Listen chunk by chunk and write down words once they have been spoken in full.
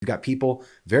You've got people,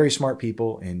 very smart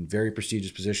people in very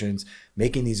prestigious positions,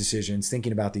 making these decisions,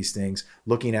 thinking about these things,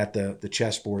 looking at the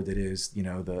chessboard that is,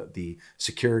 the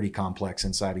security complex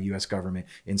inside of U.S. government,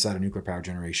 inside of nuclear power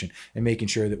generation, and making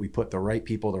sure that we put the right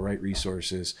people, the right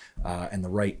resources, and the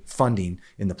right funding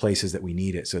in the places that we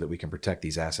need it, so that we can protect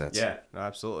these assets. Yeah,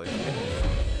 absolutely.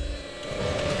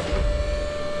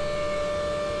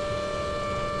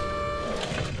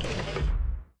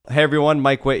 Hey everyone,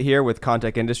 Mike Witt here with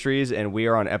Contech Industries, and we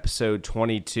are on episode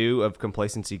 22 of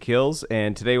Complacency Kills.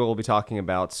 And today we'll be talking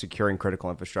about securing critical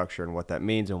infrastructure and what that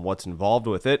means and what's involved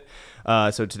with it.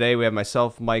 So today we have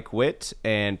myself, Mike Witt,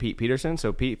 and Pete Peterson.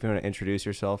 So Pete, if you want to introduce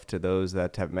yourself to those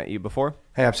that haven't met you before.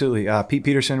 Hey, absolutely. Pete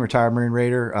Peterson, retired Marine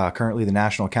Raider, currently the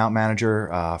National Account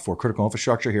Manager for Critical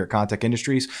Infrastructure here at Contech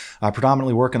Industries.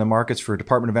 Predominantly work in the markets for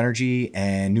Department of Energy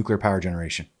and nuclear power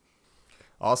generation.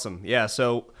 Awesome. Yeah,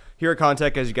 so here at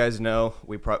Contech, as you guys know,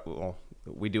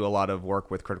 we do a lot of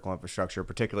work with critical infrastructure,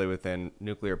 particularly within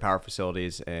nuclear power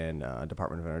facilities and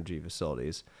Department of Energy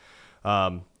facilities.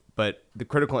 But the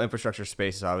critical infrastructure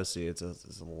space is obviously it's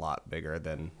a lot bigger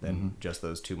than just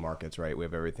those two markets, right? We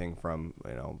have everything from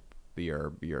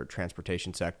your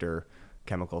transportation sector,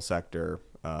 chemical sector,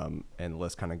 and the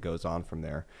list kind of goes on from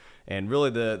there. And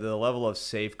really, the level of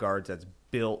safeguards that's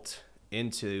built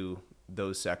into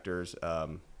those sectors,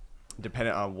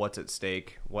 dependent on what's at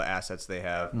stake, what assets they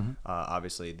have.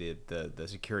 Obviously, the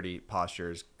security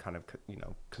posture is kind of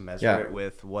commensurate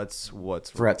with what's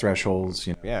threat thresholds.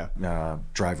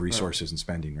 Drive resources Right. and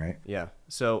spending, right? Yeah.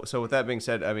 So with that being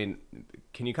said, I mean,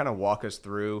 can you kind of walk us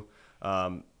through?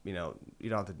 You don't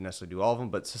have to necessarily do all of them,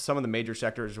 but some of the major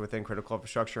sectors within critical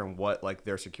infrastructure and what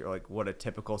what a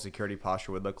typical security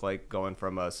posture would look like, going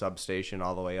from a substation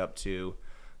all the way up to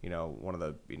one of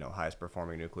the highest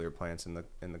performing nuclear plants in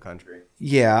the country.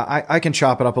 Yeah, I can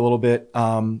chop it up a little bit.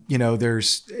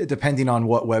 There's, depending on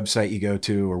what website you go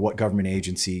to or what government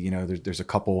agency, there's a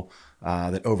couple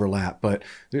that overlap, but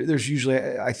there's usually,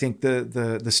 I think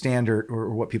the standard or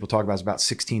what people talk about is about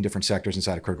 16 different sectors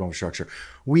inside of critical infrastructure.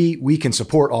 We can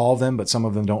support all of them, but some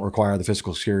of them don't require the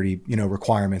physical security,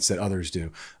 requirements that others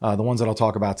do. The ones that I'll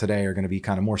talk about today are going to be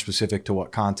kind of more specific to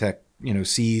what Contech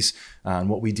sees and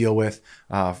what we deal with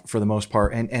for the most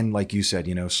part, and like you said,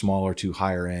 smaller to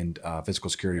higher end physical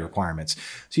security requirements.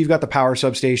 So you've got the power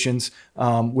substations,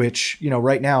 which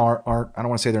right now are I don't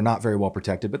want to say they're not very well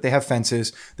protected, but they have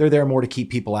fences. They're there more to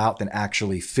keep people out than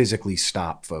actually physically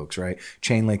stop folks, right?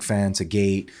 Chain link fence, a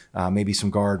gate, maybe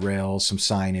some guardrails, some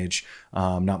signage,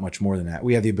 not much more than that.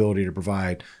 We have the ability to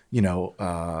provide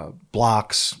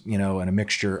blocks, and a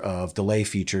mixture of delay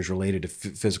features related to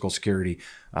physical security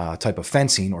type of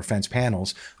fencing or fence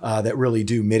panels that really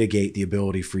do mitigate the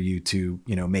ability for you to,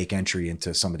 make entry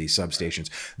into some of these substations.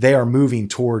 They are moving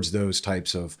towards those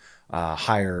types of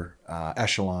higher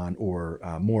echelon or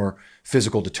more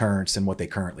physical deterrence than what they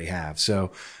currently have.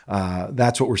 So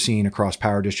that's what we're seeing across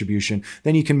power distribution.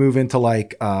 Then you can move into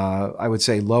I would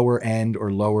say lower end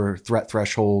or lower threat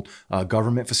threshold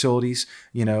government facilities.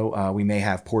 We may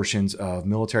have portions of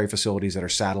military facilities that are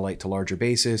satellite to larger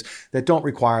bases that don't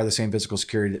require the same physical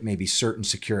security that maybe certain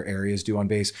secure areas do on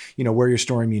base. Where you're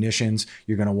storing munitions,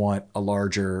 you're going to want a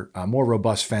larger, more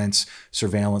robust fence,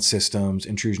 surveillance systems,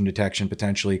 intrusion detection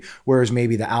potentially, whereas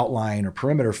maybe the outline or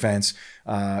perimeter fence,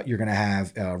 you're going to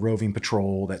have roving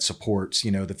patrol that supports,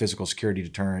 the physical security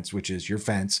deterrence, which is your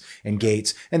fence and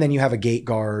gates. And then you have a gate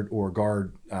guard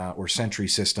or sentry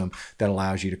system that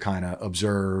allows you to kind of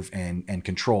observe and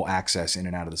control access in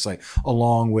and out of the site,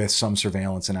 along with some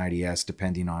surveillance and IDS,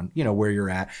 depending on, where you're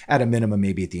at a minimum,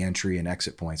 maybe at the entry and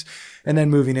exit points. And then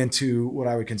moving into what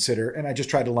I would consider, and I just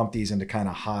tried to lump these into kind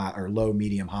of high or low,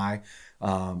 medium, high,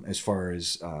 as far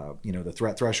as, the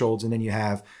threat thresholds. And then you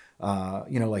have,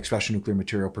 like special nuclear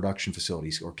material production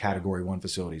facilities or category 1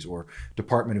 facilities or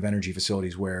Department of Energy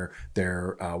facilities where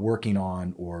they're working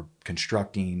on or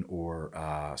constructing or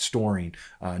storing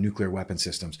nuclear weapon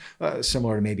systems,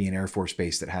 similar to maybe an Air Force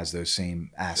base that has those same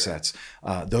assets.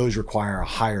 Sure. Those require a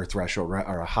higher threshold or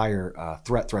a higher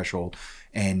threat threshold.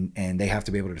 And they have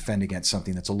to be able to defend against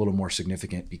something that's a little more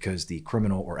significant because the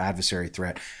criminal or adversary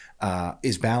threat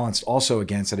is balanced also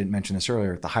against, I didn't mention this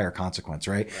earlier, the higher consequence,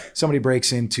 right? Somebody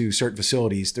breaks into certain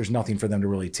facilities, there's nothing for them to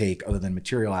really take other than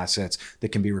material assets that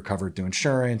can be recovered through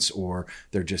insurance, or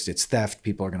it's theft,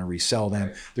 people are going to resell them.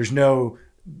 Right. There's no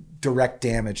direct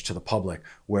damage to the public,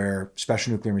 where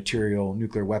special nuclear material,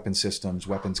 nuclear weapon systems,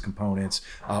 weapons components,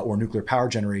 or nuclear power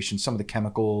generation, some of the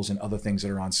chemicals and other things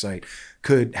that are on site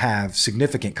could have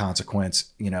significant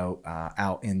consequence,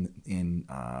 out in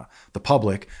the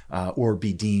public, or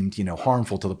be deemed,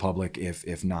 harmful to the public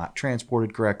if not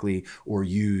transported correctly or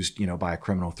used, by a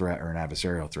criminal threat or an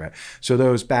adversarial threat. So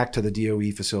those back to the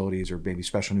DOE facilities or maybe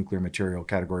special nuclear material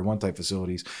Category 1 type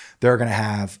facilities, they're going to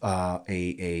have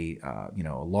a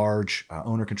large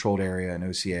owner-controlled area, an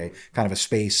OCA, kind of a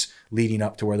space leading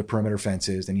up to where the perimeter fence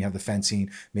is. Then you have the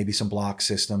fencing, maybe some block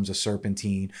systems, a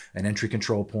serpentine, an entry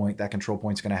control point. That control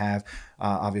point's going to have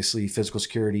obviously physical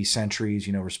security, sentries,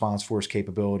 response force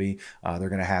capability. They're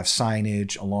going to have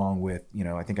signage along with,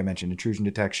 I think I mentioned intrusion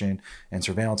detection and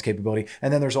surveillance capability.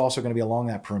 And then there's also going to be along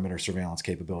that perimeter surveillance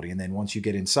capability. And then once you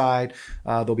get inside,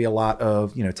 there'll be a lot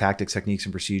of, tactics, techniques,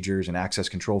 and procedures and access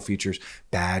control features,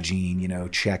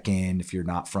 badging, check-in if you're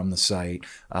not from the site,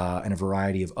 and a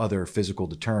variety of other physical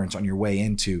deterrents on your way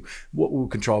into what we'll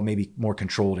control maybe more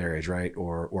controlled areas, right?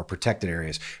 Or protected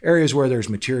areas where there's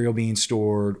material being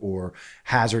stored or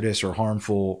hazardous or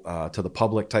harmful to the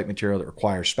public type material that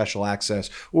requires special access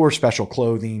or special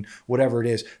clothing, whatever it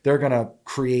is. They're going to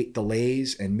create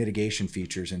delays and mitigation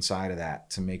features inside of that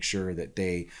to make sure that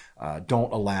they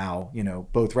don't allow,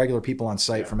 both regular people on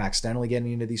site from accidentally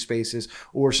getting into these spaces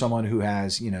or someone who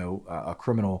has, a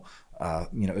criminal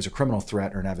is a criminal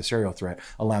threat or an adversarial threat,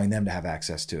 allowing them to have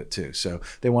access to it too. So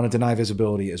they want to deny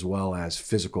visibility as well as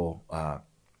physical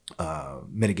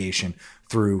mitigation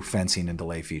through fencing and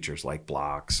delay features like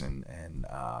blocks and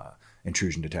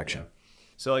intrusion detection. Yeah.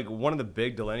 So like one of the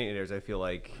big delineators I feel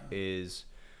like is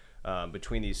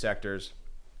between these sectors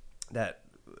that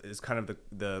is kind of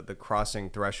the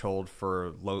crossing threshold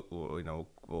for low,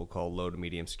 we'll call low to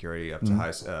medium security up to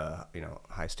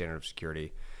high standard of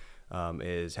security,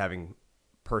 is having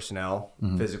personnel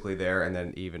physically there, and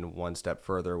then even one step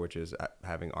further, which is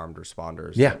having armed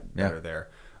responders that are there.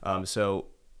 So,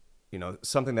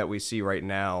 something that we see right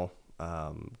now,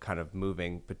 kind of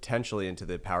moving potentially into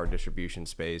the power distribution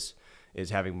space, is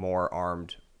having more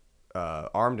armed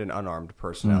and unarmed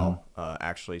personnel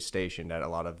actually stationed at a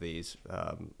lot of these,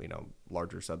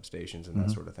 larger substations and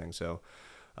that sort of thing. So,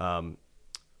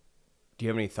 do you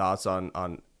have any thoughts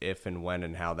on if and when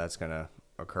and how that's going to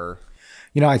occur?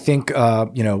 I think,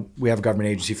 we have a government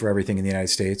agency for everything in the United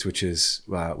States, which is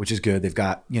good. They've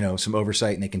got, some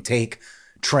oversight, and they can take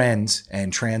trends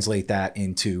and translate that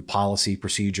into policy,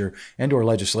 procedure, and or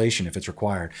legislation if it's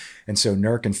required. And so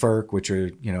NERC and FERC, which are,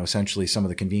 essentially some of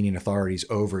the convening authorities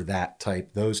over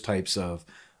those types of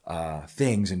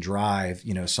things and drive,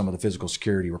 some of the physical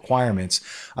security requirements.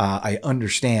 I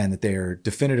understand that they're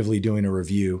definitively doing a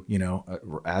review,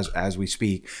 as we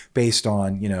speak, based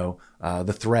on,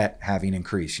 the threat having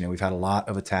increased. We've had a lot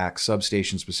of attacks,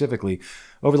 substations specifically,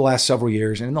 over the last several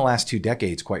years and in the last 2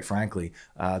 decades, quite frankly,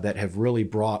 that have really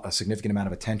brought a significant amount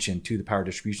of attention to the power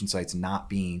distribution sites not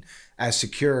being as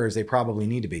secure as they probably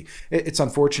need to be. It's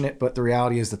unfortunate, but the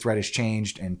reality is the threat has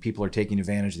changed and people are taking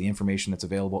advantage of the information that's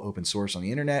available open source on the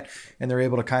internet, and they're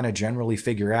able to kind of generally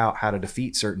figure out how to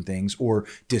defeat certain things or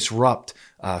disrupt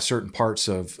certain parts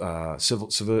of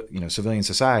civilian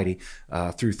society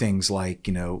through things like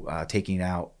taking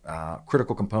out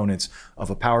critical components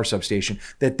of a power substation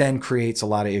that then creates a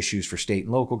lot of issues for state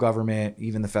and local government,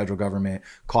 even the federal government,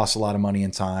 costs a lot of money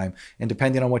and time. And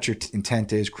depending on what your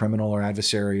intent is, criminal or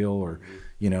adversarial or,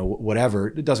 whatever,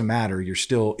 it doesn't matter. You're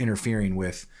still interfering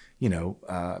with,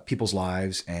 people's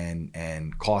lives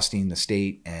and costing the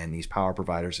state and these power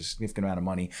providers a significant amount of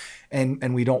money.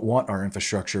 And we don't want our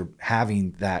infrastructure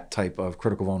having that type of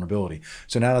critical vulnerability.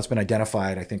 So now that's been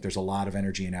identified, I think there's a lot of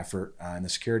energy and effort in the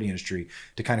security industry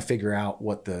to kind of figure out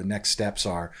what the next steps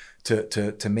are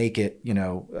to make it,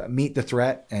 meet the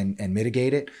threat and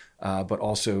mitigate it. But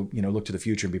also, look to the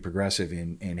future and be progressive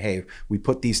in, hey, we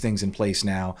put these things in place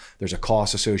now. There's a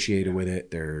cost associated with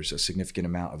it. There's a significant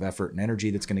amount of effort and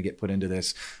energy that's going to get put into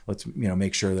this. Let's,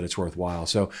 make sure that it's worthwhile.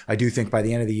 So I do think by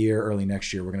the end of the year, early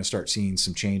next year, we're going to start seeing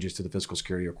some changes to the physical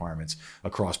security requirements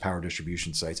across power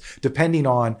distribution sites, depending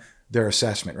on their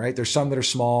assessment, right? There's some that are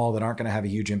small that aren't going to have a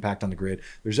huge impact on the grid.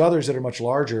 There's others that are much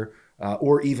larger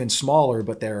or even smaller,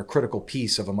 but they're a critical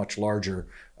piece of a much larger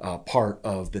part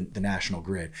of the national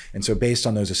grid. And so based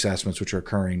on those assessments, which are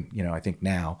occurring, I think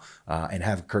now and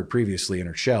have occurred previously and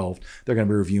are shelved, they're going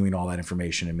to be reviewing all that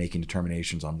information and making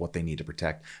determinations on what they need to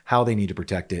protect, how they need to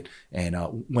protect it, and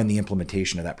when the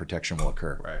implementation of that protection will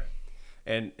occur. Right.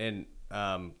 And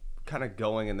kind of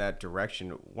going in that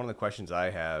direction, one of the questions I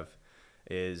have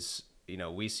is,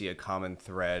 we see a common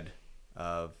thread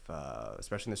of,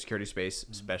 especially in the security space,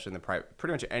 especially in the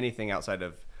pretty much anything outside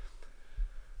of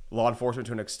law enforcement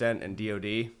to an extent and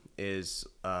DoD is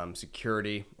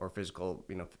security or physical,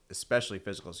 especially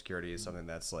physical security is something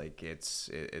that's like it's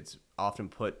often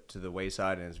put to the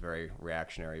wayside and is very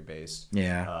reactionary based.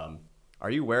 Yeah. Are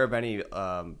you aware of any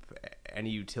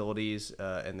utilities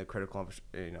in the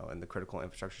critical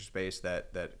infrastructure space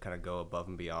that kind of go above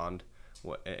and beyond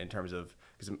what in terms of,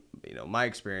 because my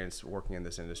experience working in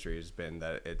this industry has been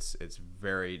that it's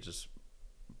very just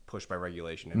pushed by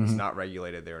regulation. If it's not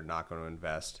regulated, they're not going to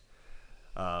invest.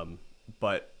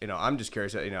 But I'm just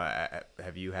curious.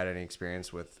 Have you had any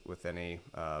experience with any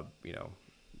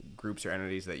groups or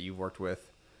entities that you've worked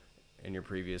with in your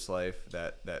previous life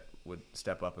that would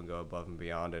step up and go above and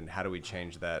beyond? And how do we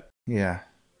change that? Yeah.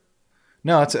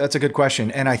 No, that's a good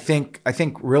question. And I think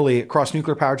really across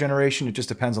nuclear power generation, it just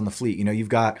depends on the fleet. You've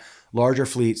got larger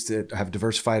fleets that have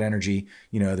diversified energy.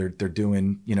 They're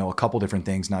doing, a couple different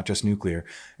things, not just nuclear.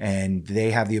 And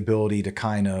they have the ability to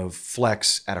kind of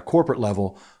flex at a corporate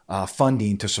level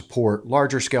funding to support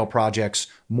larger scale projects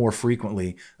more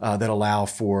frequently that allow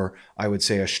for, I would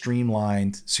say, a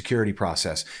streamlined security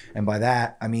process. And by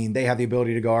that, I mean, they have the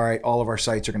ability to go, all right, all of our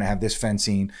sites are going to have this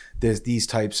fencing, these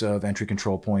types of entry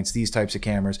control points, these types of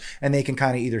cameras, and they can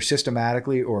kind of either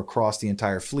systematically or across the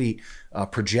entire fleet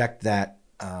project that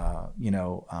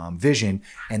vision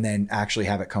and then actually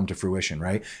have it come to fruition,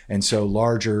 right? And so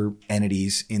larger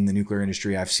entities in the nuclear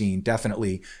industry I've seen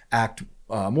definitely act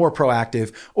more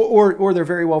proactive, or they're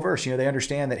very well versed. They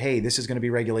understand that, hey, this is going to be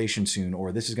regulation soon,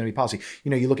 or this is going to be policy.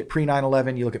 You look at pre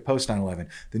 9/11, you look at post 9/11.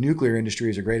 The nuclear industry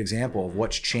is a great example of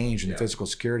what's changed in the physical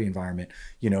security environment,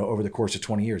 over the course of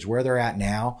 20 years. Where they're at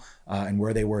now and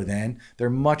where they were then, they're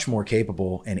much more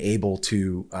capable and able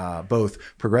to both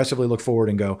progressively look forward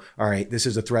and go, all right, this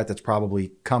is a threat that's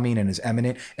probably coming and is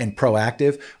imminent and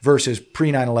proactive, versus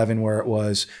pre 9/11 where it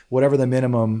was whatever the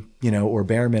minimum, or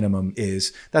bare minimum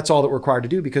is, that's all that we're required to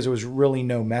do, because there was really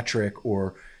no metric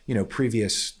or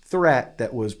previous threat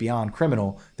that was beyond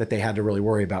criminal that they had to really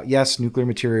worry about. Yes, nuclear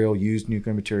material, used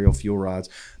nuclear material, fuel rods,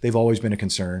 they've always been a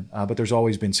concern, but there's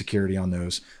always been security on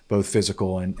those, both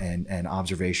physical and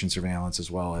observation surveillance,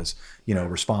 as well as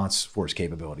response force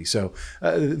capability. So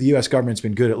the U.S. government's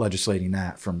been good at legislating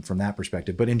that from that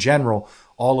perspective. But in general,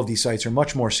 all of these sites are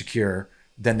much more secure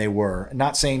than they were.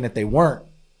 Not saying that they weren't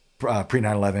pre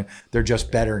 9/11, they're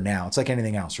just better now. It's like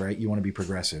anything else, right? You want to be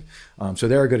progressive. So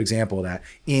they're a good example of that.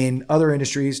 In other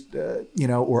industries,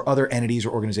 or other entities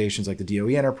or organizations like the DOE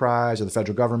enterprise or the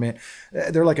federal government,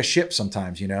 they're like a ship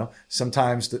sometimes.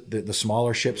 Sometimes the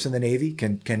smaller ships in the Navy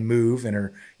can move and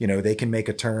are, they can make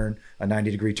a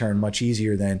 90-degree turn much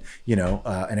easier than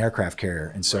an aircraft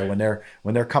carrier. And so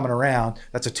when they're coming around,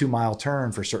 that's a 2-mile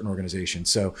turn for certain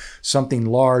organizations. So something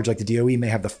large like the DOE may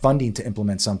have the funding to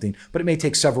implement something, but it may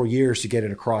take several years to get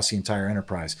it across the entire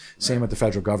enterprise. Same with the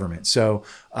federal government. So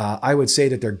I would say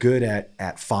that they're good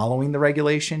at following the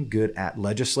regulation, good at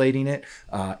legislating it,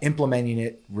 implementing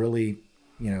it really,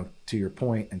 to your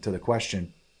point and to the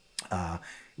question,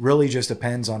 really just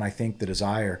depends on, I think, the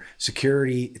desire.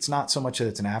 Security, it's not so much that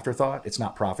it's an afterthought. It's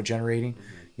not profit generating.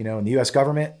 In the U.S.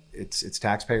 government, it's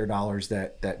taxpayer dollars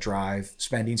that drive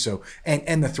spending. So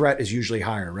and the threat is usually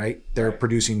higher, right? They're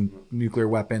producing nuclear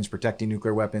weapons, protecting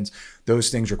nuclear weapons. Those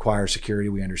things require security.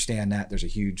 We understand that. There's a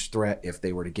huge threat if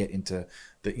they were to get into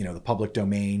the public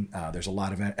domain. There's a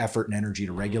lot of effort and energy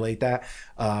to regulate that.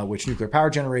 Which nuclear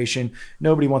power generation,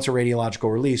 nobody wants a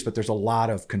radiological release, but there's a lot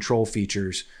of control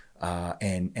features.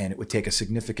 And it would take a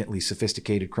significantly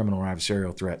sophisticated criminal or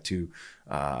adversarial threat to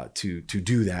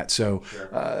do that. So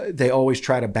they always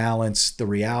try to balance the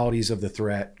realities of the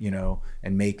threat,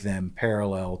 and make them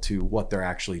parallel to what they're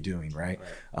actually doing, right?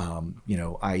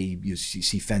 I.e., you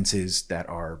see fences that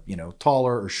are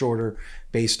taller or shorter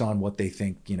based on what they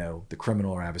think the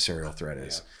criminal or adversarial threat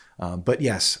is. But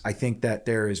yes, I think that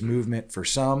there is movement for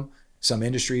some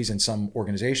industries and some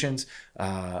organizations,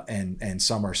 and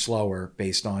some are slower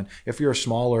based on, if you're a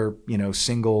smaller,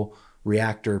 single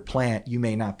reactor plant, you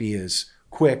may not be as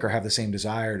quick or have the same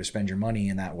desire to spend your money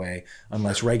in that way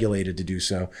unless regulated to do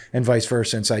so, and vice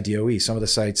versa inside DOE. Some of the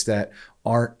sites that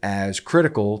aren't as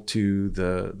critical to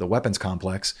the weapons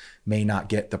complex may not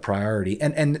get the priority.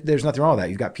 And there's nothing wrong with that.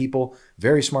 You've got people,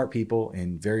 very smart people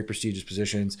in very prestigious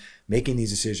positions, making these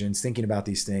decisions, thinking about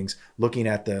these things, looking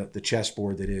at the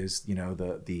chessboard that is,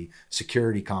 the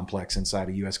security complex inside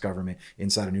a U.S. government,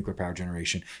 inside of nuclear power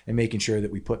generation, and making sure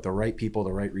that we put the right people,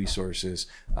 the right resources,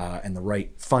 and the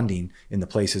right funding in the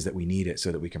places that we need it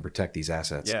so that we can protect these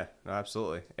assets. Yeah, no,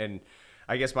 absolutely. And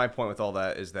I guess my point with all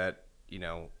that is that,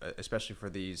 especially for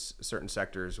these certain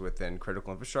sectors within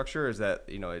critical infrastructure, is that,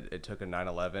 it took a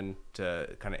 9/11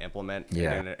 to kind of implement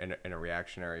in a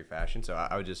reactionary fashion. So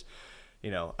I would just,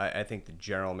 I think the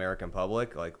general American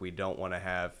public, like, we don't want to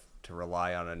have to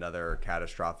rely on another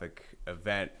catastrophic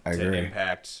event to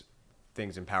impact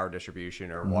things in power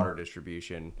distribution or water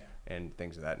distribution and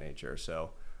things of that nature.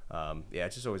 So,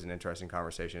 it's just always an interesting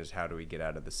conversation is how do we get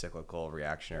out of the cyclical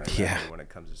reactionary method when it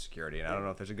comes to security? And I don't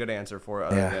know if there's a good answer for it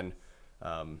other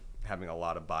than having a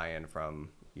lot of buy-in from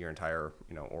your entire,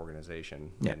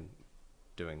 organization and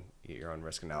doing your own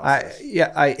risk analysis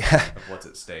of what's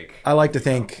at stake. I like to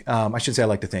think, I should say I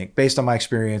like to think, based on my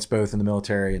experience both in the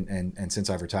military and since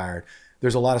I've retired,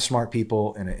 there's a lot of smart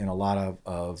people in a lot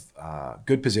of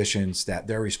good positions that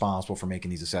they're responsible for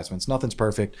making these assessments. Nothing's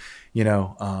perfect. We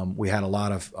had a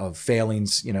lot of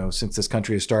failings, since this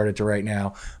country has started to right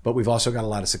now, but we've also got a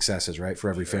lot of successes, right,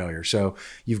 for every failure. So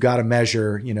you've got to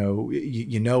measure, you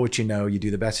know what you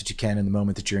do the best that you can in the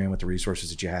moment that you're in with the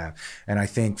resources that you have. And I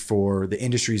think for the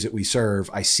industries that we serve,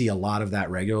 I see a lot of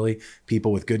that regularly.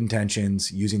 People with good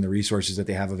intentions using the resources that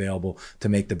they have available to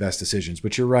make the best decisions.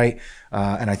 But you're right.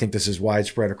 And I think this is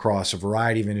widespread across a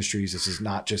variety of industries. This is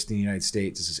not just in the United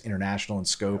States. This is international in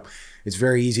scope. It's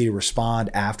very easy to respond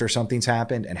after something's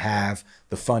happened and have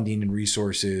the funding and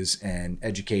resources and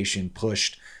education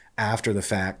pushed after the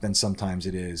fact than sometimes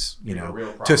it is,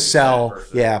 to sell.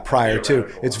 Prior to.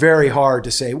 It's very hard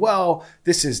to say, well,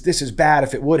 this is bad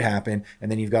if it would happen. And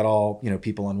then you've got all,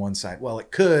 people on one side. Well,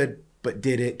 it could, but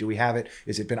did it? Do we have it?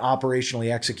 Is it been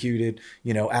operationally executed,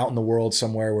 out in the world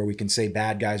somewhere where we can say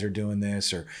bad guys are doing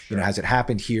this, or, has it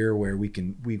happened here where we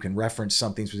can reference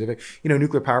something specific?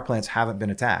 Nuclear power plants haven't been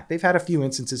attacked. They've had a few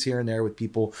instances here and there with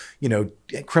people,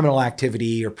 criminal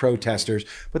activity or protesters,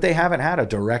 but they haven't had a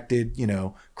directed,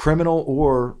 criminal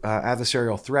or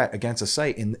adversarial threat against a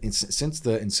site since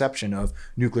the inception of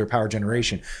nuclear power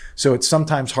generation. So it's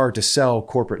sometimes hard to sell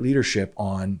corporate leadership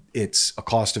on it's a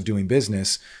cost of doing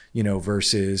business,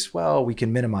 versus, well, we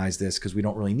can minimize this because we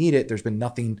don't really need it. There's been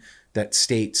nothing that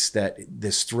states that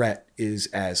this threat is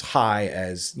as high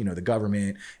as, the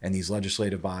government and these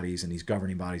legislative bodies and these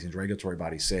governing bodies and regulatory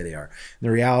bodies say they are. And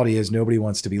the reality is nobody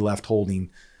wants to be left holding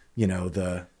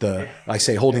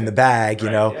holding the bag,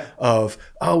 of,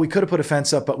 oh, we could have put a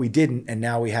fence up, but we didn't. And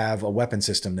now we have a weapon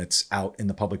system that's out in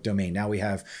the public domain. Now we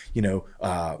have,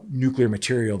 nuclear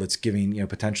material that's giving,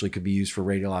 potentially could be used for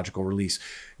radiological release.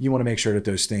 You want to make sure that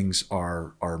those things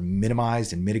are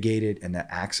minimized and mitigated, and that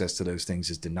access to those things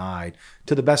is denied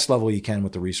to the best level you can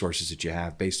with the resources that you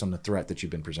have based on the threat that you've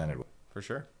been presented with. For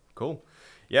sure. Cool.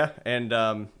 Yeah. And,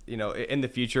 in the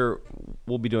future,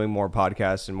 we'll be doing more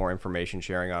podcasts and more information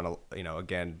sharing on,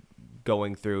 again,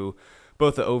 going through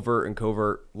both the overt and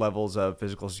covert levels of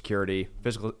physical security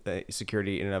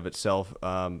in and of itself,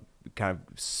 kind of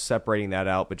separating that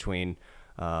out between,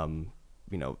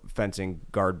 fencing,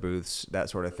 guard booths, that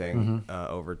sort of thing,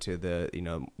 over to the,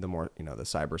 the more, the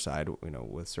cyber side,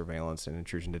 with surveillance and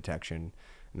intrusion detection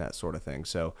and that sort of thing.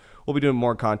 So we'll be doing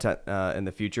more content in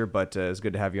the future, but it's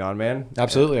good to have you on, man.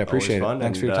 Absolutely. I appreciate it.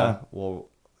 Thanks for your time. We'll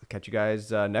catch you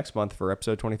guys next month for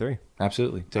episode 23.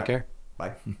 Absolutely. Take care.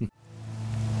 Bye.